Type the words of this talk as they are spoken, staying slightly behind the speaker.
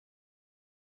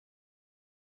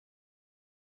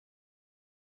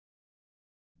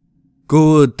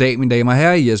God dag, mine damer og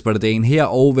herrer, JesperTheDane her,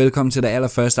 og velkommen til det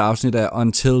allerførste afsnit af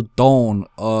Until Dawn.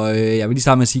 Og jeg vil lige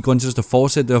starte med at sige, at grunden til at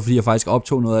fortsætte, det var fordi jeg faktisk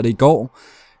optog noget af det i går.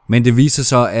 Men det viste sig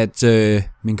så, at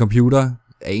min computer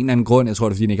af en eller anden grund, jeg tror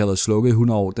det er fordi den ikke har været slukket i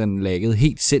 100 år, den laggede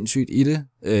helt sindssygt i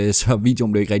det. Så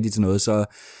videoen blev ikke rigtig til noget, så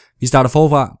vi starter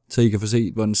forfra, så I kan få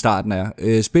se, hvordan starten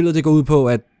er. Spillet det går ud på,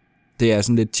 at det er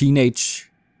sådan lidt teenage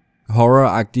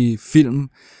horror-agtig film.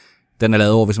 Den er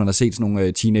lavet over, hvis man har set sådan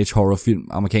nogle teenage horrorfilm,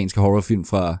 amerikanske horrorfilm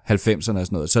fra 90'erne og sådan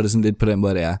noget, så er det sådan lidt på den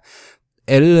måde, det er.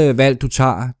 Alle valg, du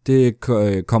tager, det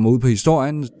kommer ud på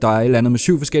historien. Der er et eller andet med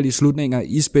 7 forskellige slutninger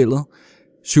i spillet.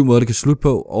 7 måder, det kan slutte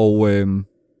på, og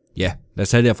ja, lad os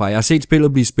tage det derfra. Jeg har set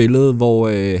spillet blive spillet, hvor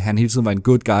han hele tiden var en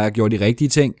good guy og gjorde de rigtige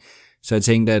ting. Så jeg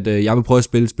tænkte, at jeg vil prøve at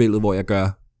spille spillet, hvor jeg gør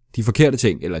de forkerte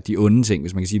ting, eller de onde ting,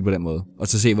 hvis man kan sige det på den måde. Og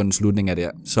så se, hvordan slutningen er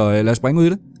der. Så lad os springe ud i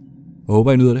det. Jeg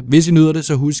håber, I nyder det. Hvis I nyder det,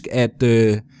 så husk at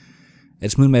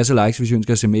smide en masse likes, hvis I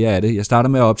ønsker at se mere af det. Jeg starter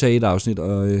med at optage et afsnit,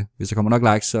 og hvis der kommer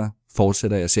nok likes, så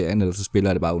fortsætter jeg serien, eller så spiller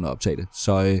jeg det bare uden at optage det.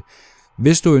 Så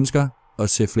hvis du ønsker at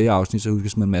se flere afsnit, så husk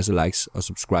at smide en masse likes og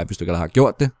subscribe, hvis du ikke har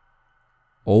gjort det.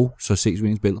 Og så ses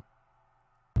vi i spillet.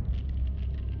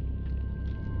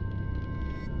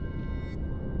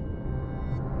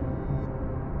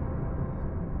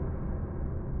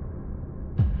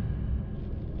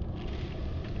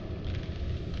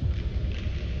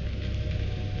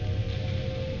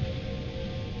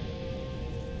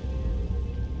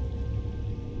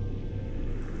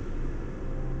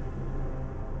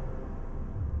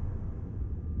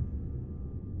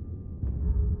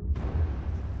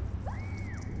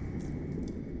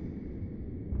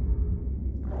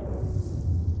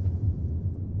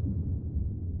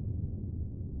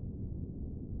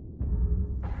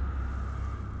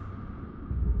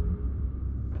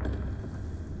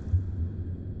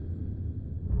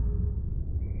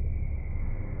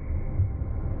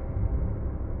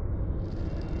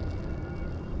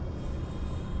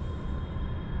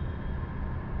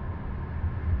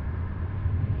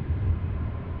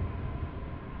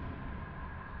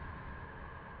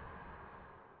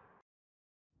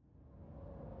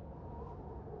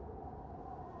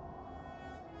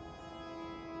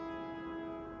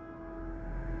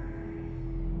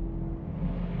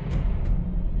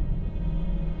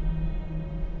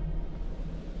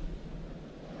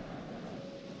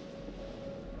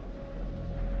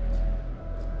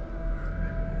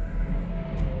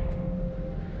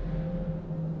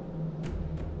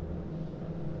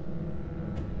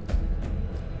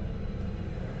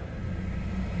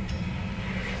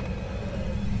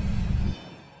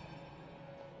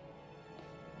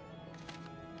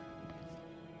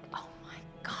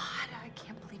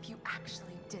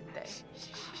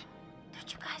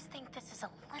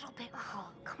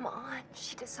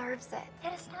 Deserves it.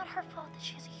 It is not her fault that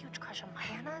she has a huge crush on Mike.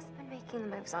 Hannah's been making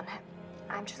the moves on him.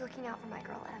 I'm just looking out for my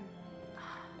girl, Em.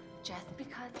 Just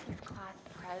because he's class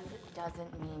prez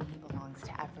doesn't mean he belongs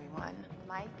to everyone.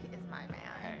 Mike is my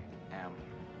man. Hey, Em,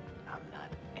 I'm not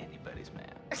anybody's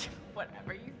man.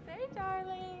 Whatever you say,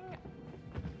 darling.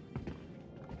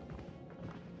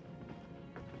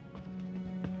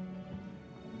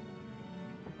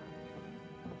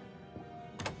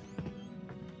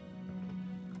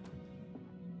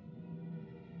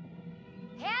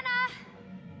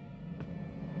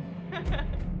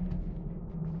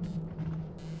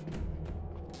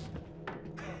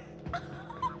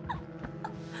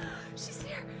 She's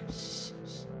here. Shh,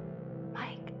 shh.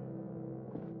 Mike.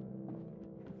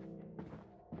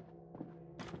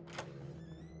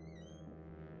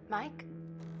 Mike?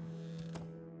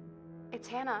 It's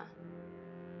Hannah.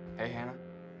 Hey, Hannah.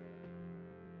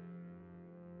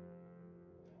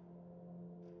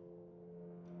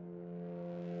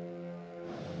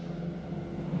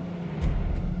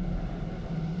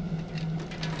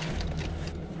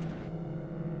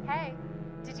 Hey,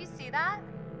 did you see that?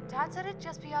 Dad said it'd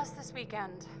just be us this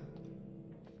weekend.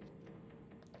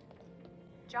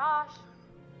 Josh.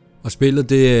 Og spillet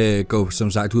det går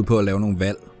som sagt ud på at lave nogle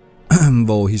valg,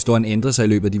 hvor historien ændrer sig i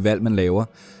løbet af de valg, man laver.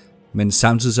 Men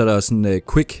samtidig så er der også en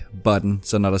quick button,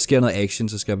 så når der sker noget action,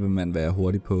 så skal man være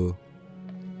hurtig på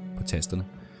tasterne.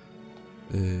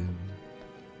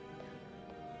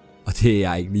 Og det er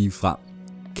jeg ikke lige frem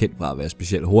kendt fra at være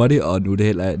specielt hurtig, og nu er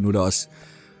det også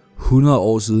 100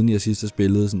 år siden, jeg sidst har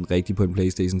spillet sådan rigtig på en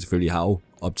PlayStation. Selvfølgelig har jeg jo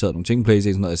optaget nogle ting på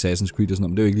PlayStation, og Assassin's Creed og sådan noget,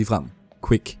 men det er jo ikke lige frem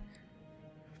quick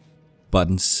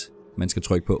buttons, man skal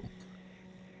trykke på.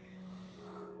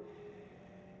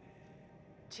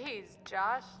 Jeez,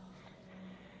 Josh.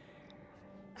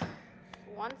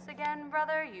 Once again,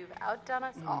 brother, you've outdone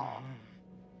us all.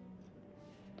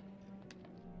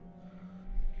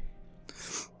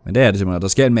 Men det er det simpelthen. Der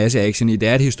sker en masse action i. Det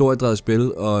er et historiedrevet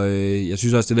spil, og jeg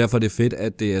synes også, det er derfor, det er fedt,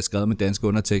 at det er skrevet med danske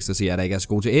undertekster, så jeg der ikke er så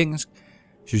god til engelsk.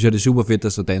 Synes jeg, det er super fedt, at der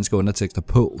står danske undertekster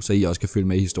på, så I også kan følge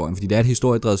med i historien. Fordi det er et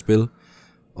historiedrevet spil,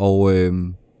 og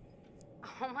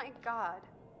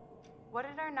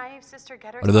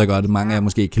og det ved jeg godt, at mange af jer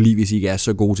måske kan lide, hvis I ikke er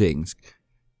så gode til engelsk.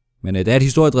 Men det er et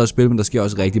historiedrevet spil, men der sker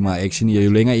også rigtig meget action i, og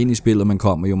jo længere ind i spillet man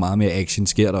kommer, jo meget mere action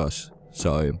sker der også.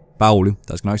 Så bare rolig,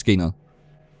 der skal nok ske noget.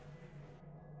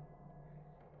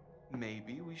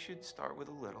 Maybe we should start with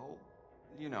a little,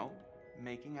 you know,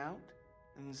 making out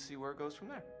and see where it goes from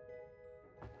there.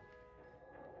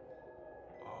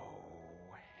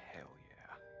 Oh, hell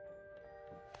yeah.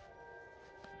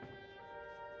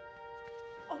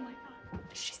 Oh my god.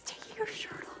 She's taking her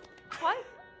shirt off. What?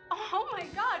 Oh my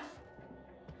god.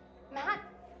 Matt,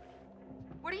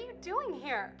 what are you doing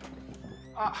here?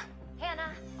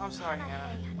 Hannah. I'm sorry,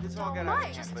 Hannah. It's all got out of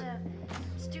hand, Just but... a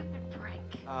stupid prank.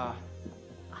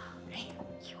 Hey,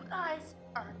 you guys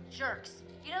are jerks.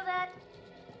 You know that?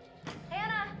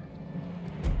 Hannah!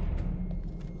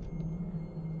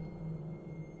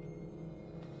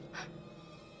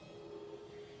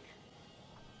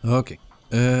 Okay.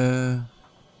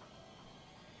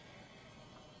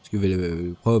 Skal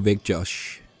vi prøve at vække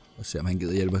Josh og se om han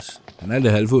gider hjælpe os. Han er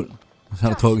lidt halvfuld, og så har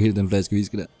der drukket hele den flaske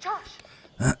whisky der.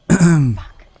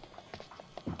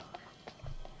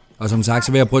 Og som sagt,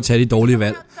 så vil jeg prøve at tage de dårlige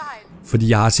valg. Fordi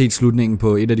jeg har set slutningen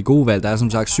på et af de gode valg. Der er som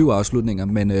sagt 7 afslutninger,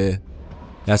 men jeg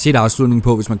har set afslutningen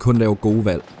på, hvis man kun laver gode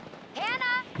valg.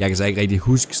 Jeg kan så ikke rigtig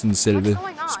huske sådan selve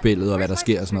spillet og hvad der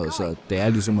sker og sådan noget, så det er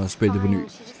ligesom at spille det på ny.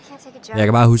 Jeg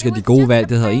kan bare huske, at de gode valg,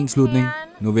 det havde en slutning.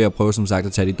 Nu vil jeg prøve som sagt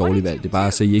at tage de dårlige valg. Det er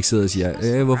bare så I ikke sidder og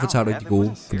siger, hvorfor tager du ikke de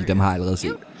gode? Fordi dem har jeg allerede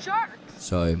set.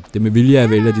 Så det er med vilje at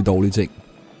vælge de dårlige ting.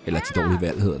 Eller de dårlige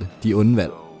valg hedder det. De onde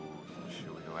valg.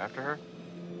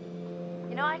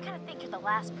 You know, I kind of think you're the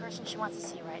last person she wants to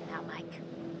see right now, Mike.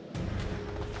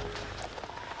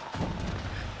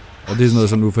 Og det er sådan noget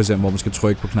som nu for eksempel, hvor man skal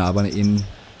trykke på knapperne, inden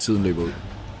tiden løber ud.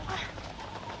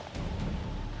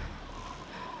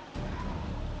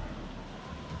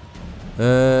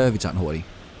 Vi tager den hurtigt.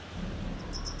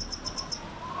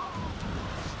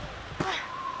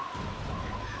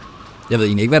 Jeg ved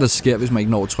egentlig ikke, hvad der sker, hvis man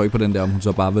ikke når at trykke på den der, om hun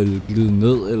så bare vil glide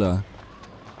ned,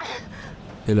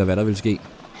 eller hvad der vil ske.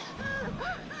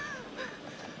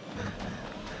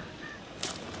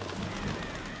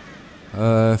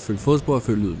 Følg fodspor og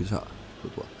følg lydgitar.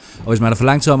 Og hvis man er for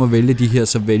lang tid om at vælge de her,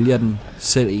 så vælger den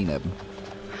selv en af dem.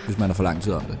 Hvis man er for lang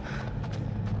tid om det.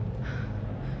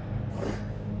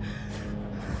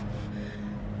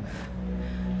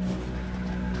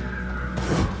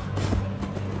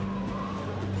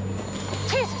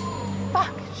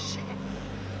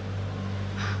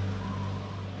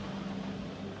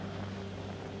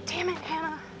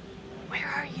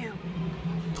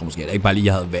 Jeg tror måske ikke bare lige,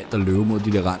 jeg havde valgt at løbe mod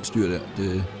de der rensdyr der.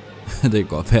 Det kan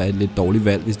godt være et lidt dårligt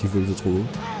valg, hvis de føler sig troede.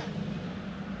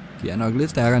 De er nok lidt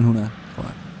stærkere end hun er, tror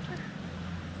jeg.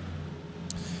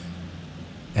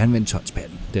 Jeg anvendte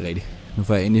touchpadden, det er rigtigt. Nu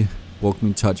får jeg endelig brugt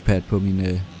min touchpad på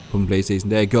min Playstation.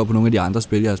 Det har jeg gjort på nogle af de andre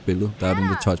spil, jeg har spillet. Der er den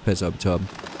der touchpad oppe i toppen.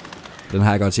 Den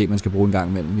har jeg godt set, man skal bruge en gang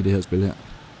imellem i det her spil her.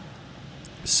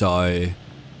 Så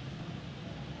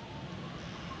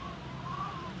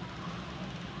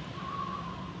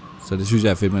så det synes jeg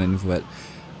er fedt, man endelig får valgt.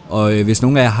 Og hvis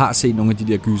nogen af jer har set nogle af de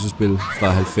der gyserspil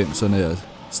fra 90'erne og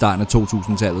starten af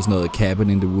 2000-tallet, sådan noget Cabin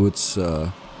in the Woods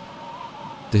og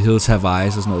The Hills Have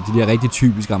Eyes og sådan noget, de der rigtig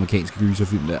typiske amerikanske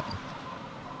gyserfilm der,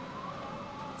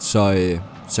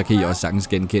 så kan I også sagtens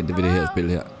genkende det ved det her spil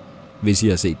her, hvis I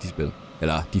har set de spil,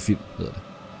 eller de film hedder det.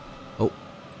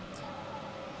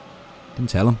 Det er en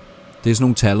taller. Det er sådan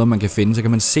nogle taller, man kan finde, så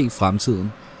kan man se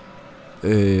fremtiden.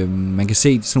 Man kan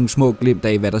se sådan nogle små glimt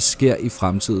af, hvad der sker i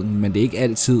fremtiden, men det er ikke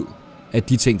altid, at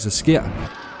de ting så sker.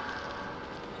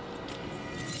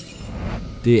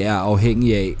 Det er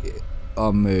afhængigt af,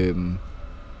 om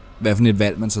hvad for et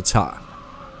valg man så tager.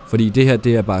 Fordi det her,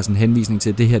 det er bare sådan en henvisning til,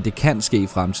 at det her, det kan ske i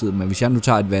fremtiden, men hvis jeg nu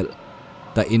tager et valg,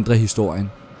 der ændrer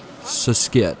historien, så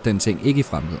sker den ting ikke i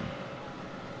fremtiden.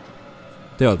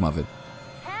 Det er også meget fedt.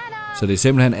 Så det er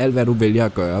simpelthen alt, hvad du vælger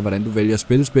at gøre, hvordan du vælger at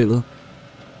spille spillet,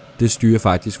 det styrer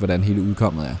faktisk, hvordan hele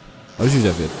udkommet er. Og det synes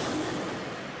jeg er fedt. What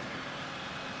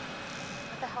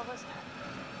the hell was that?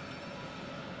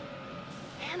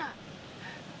 Hannah!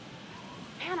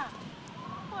 Hannah!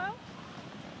 Hello?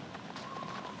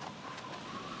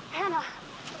 Hannah!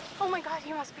 Oh my god,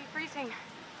 you must be freezing.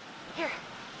 Here,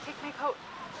 take my coat.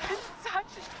 I'm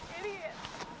such an idiot.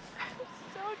 I'm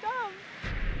so dumb.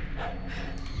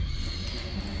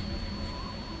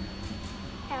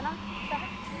 Hannah, back.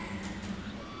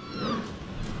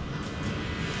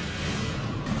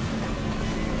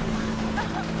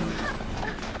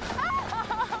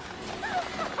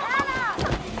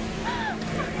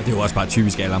 Det er jo også bare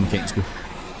typisk alle amerikanske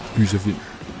gyserfilm.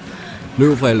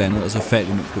 Løb fra et eller andet, og så fald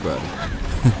imens du gør det.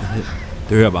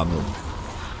 Det hører bare med.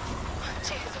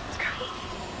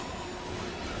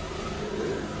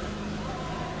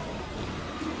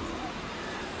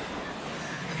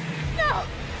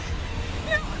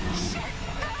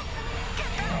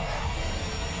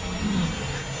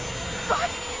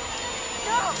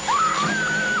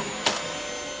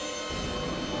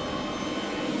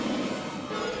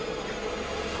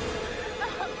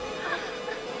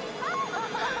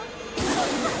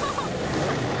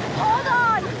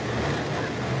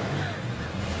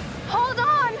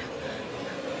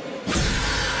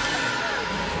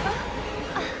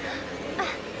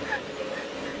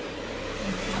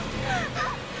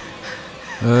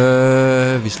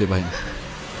 Vi slipper hende.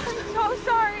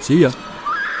 See ya.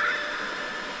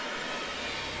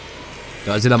 Det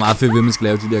er også det, der er meget fedt ved, at man skal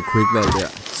lave de der quick-valg der.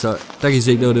 Så der kan I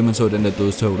se, det var det, man så den der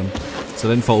dødstotem.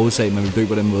 Så den forudsag, at man ville dø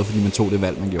på den måde, fordi man tog det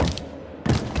valg, man gjorde.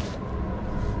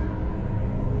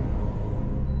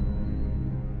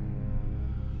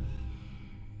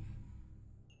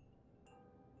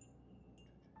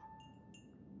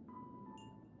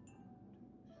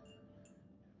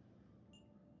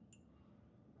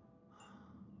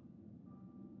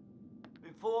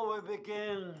 Before we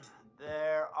begin,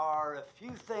 there are a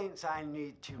few things I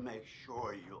need to make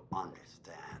sure you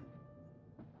understand.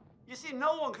 You see,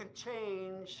 no one can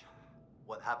change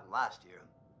what happened last year.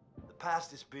 The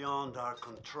past is beyond our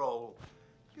control.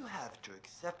 You have to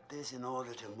accept this in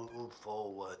order to move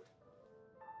forward.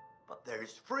 But there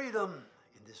is freedom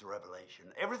in this revelation.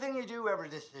 Everything you do, every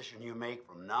decision you make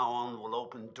from now on will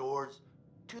open doors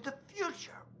to the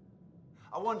future.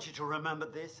 I want you to remember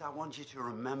this. I want you to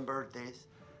remember this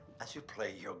as you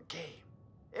play your game.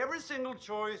 Every single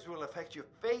choice will affect your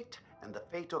fate and the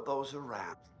fate of those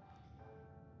around.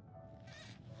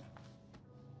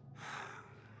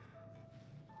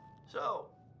 So,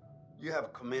 you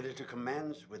have committed to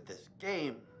commence with this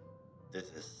game.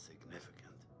 This is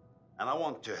significant. And I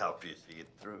want to help you see it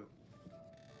through.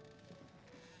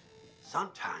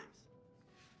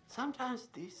 Sometimes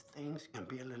these things can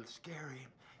be a little scary.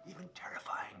 Even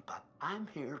terrifying, but I'm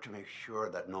here to make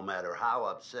sure that no matter how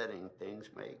upsetting things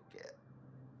may get,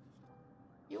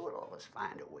 you will always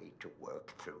find a way to work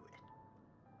through it.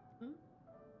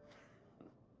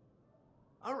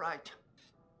 All right.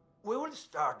 We will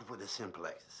start with a simple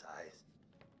exercise.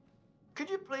 Could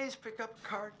you please pick up a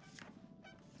card?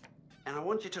 And I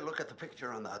want you to look at the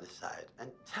picture on the other side and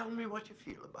tell me what you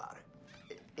feel about it.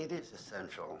 It is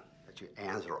essential that you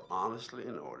answer honestly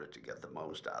in order to get the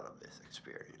most out of this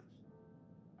experience.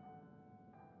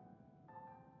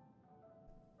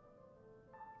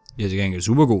 Ja, det er en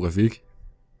super god grafik.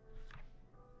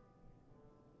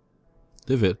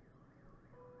 Det er fedt.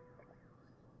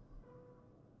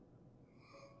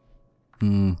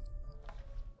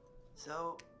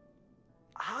 So,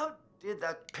 how did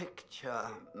that picture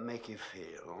make you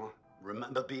feel?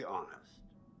 Remember, be honest.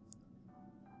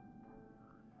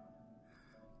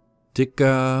 Det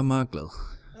gør mig glad.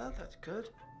 Oh, that's good.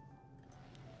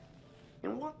 In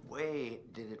what way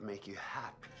did it make you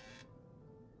happy?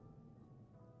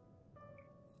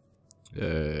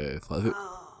 Fredfyldt.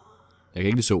 Jeg kan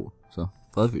ikke lide sol, så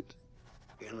fredfyldt.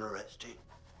 Interesting.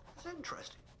 It's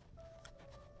interesting.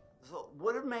 So,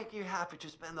 would it make you happy to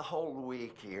spend the whole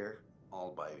week here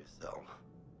all by yourself?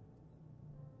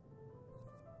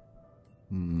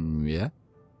 Ja.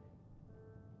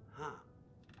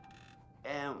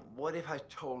 And what if I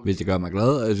told Hvis det gør mig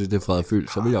glad, og jeg synes, det er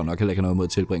fredfyldt, så vil jeg jo nok heller ikke have noget mod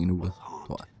at tilbringe en uge,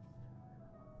 tror jeg.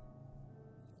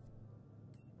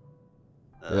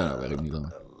 Det er nok være rimelig glad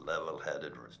med.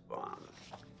 level-headed response?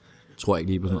 Tror jeg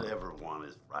ikke lige på sådan noget. Everyone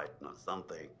is frightened of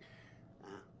something.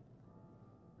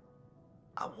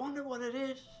 I wonder what it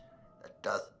is that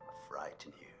does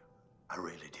frighten you. I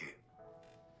really do.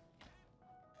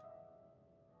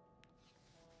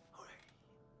 Okay.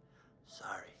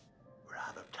 Sorry, we're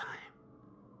out of time.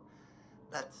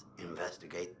 Let's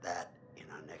investigate that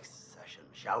in our next session,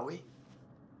 shall we?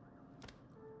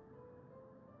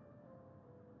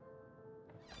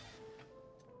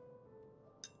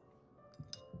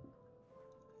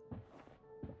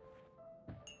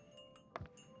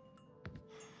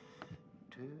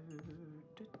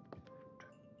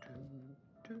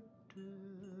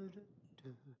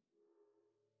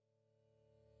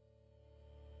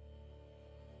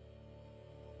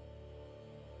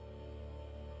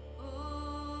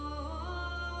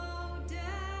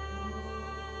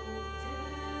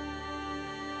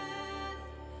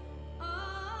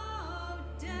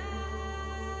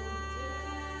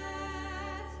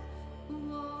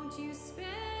 You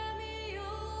spare me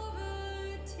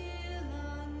over till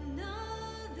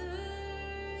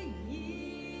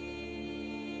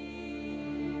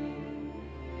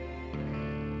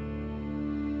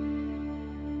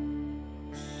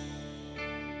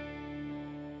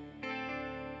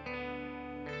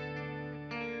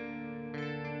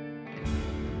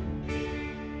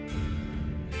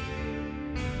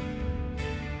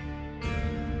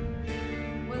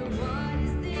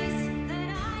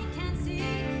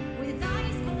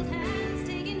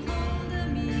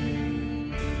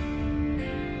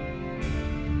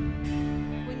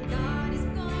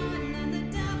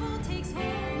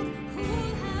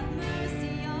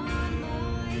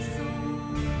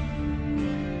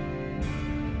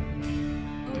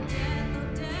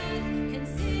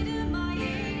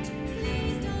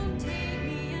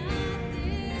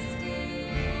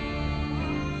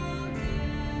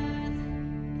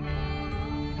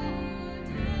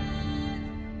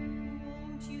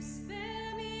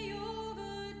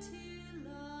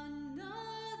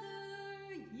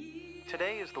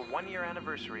Today is the 1-year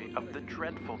anniversary of the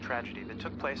dreadful tragedy that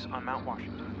took place on Mount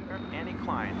Washington. Annie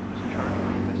Klein was in charge of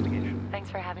the investigation. Thanks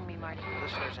for having me, Marty.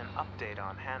 Listeners, an update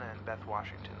on Hannah and Beth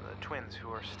Washington, the twins who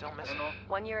are still missing.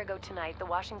 1 year ago tonight, the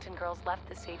Washington girls left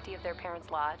the safety of their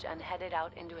parents' lodge and headed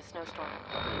out into a snowstorm.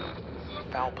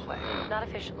 Foul play. Not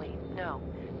officially, no.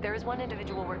 There is one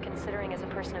individual we're considering as a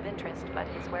person of interest, but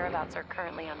his whereabouts are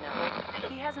currently unknown.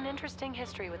 He has an interesting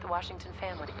history with the Washington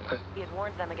family. He had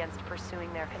warned them against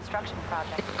pursuing their construction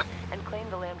project and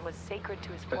claimed the land was sacred to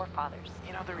his forefathers.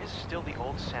 You know, there is still the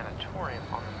old sanatorium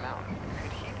on the mountain.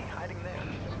 Could he be hiding there?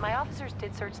 My officers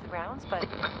did search the grounds, but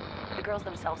the girls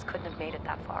themselves couldn't have made it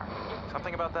that far.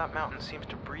 Something about that mountain seems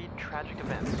to breed tragic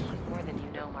events. More than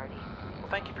you know, Marty. Well,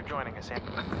 thank you for joining us, Annie.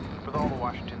 With all the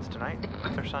Washingtons tonight,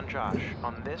 their son Josh,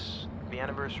 on this, the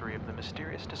anniversary of the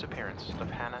mysterious disappearance of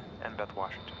Hannah and Beth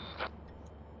Washington.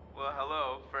 Well,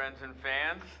 hello, friends and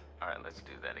fans. All right, let's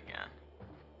do that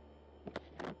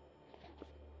again.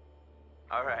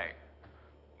 All right.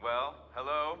 Well,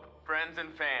 hello, friends and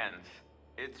fans.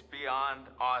 It's beyond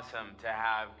awesome to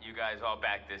have you guys all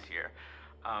back this year.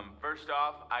 First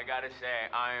off, I gotta say,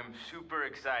 I am super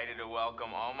excited to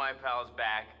welcome all my pals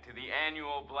back to the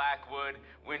annual Blackwood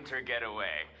Winter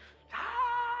Getaway.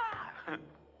 Ah!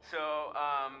 So,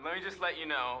 let me just let you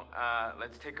know,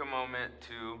 let's take a moment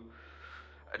to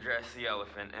address the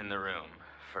elephant in the room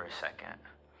for a second.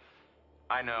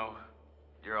 I know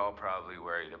you're all probably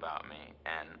worried about me,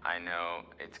 and I know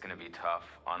it's gonna be tough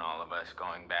on all of us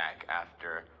going back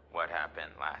after what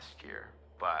happened last year,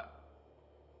 but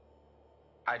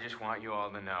I just want you all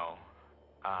to know,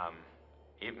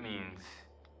 it means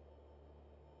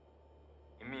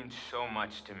so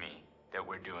much to me that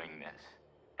we're doing this,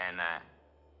 and that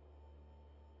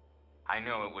I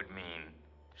know it would mean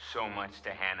so much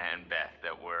to Hannah and Beth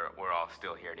that we're all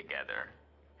still here together,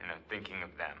 and I'm thinking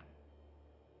of them.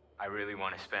 I really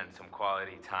want to spend some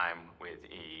quality time with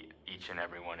each and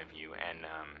every one of you, and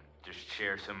just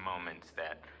share some moments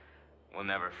that we'll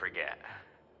never forget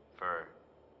for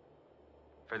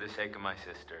the sake of my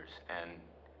sisters, and,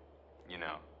 you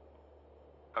know.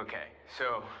 Okay,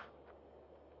 so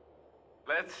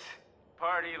let's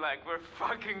party like we're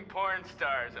fucking porn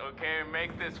stars, okay?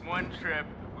 Make this one trip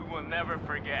we will never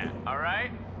forget, all right?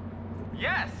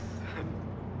 Yes!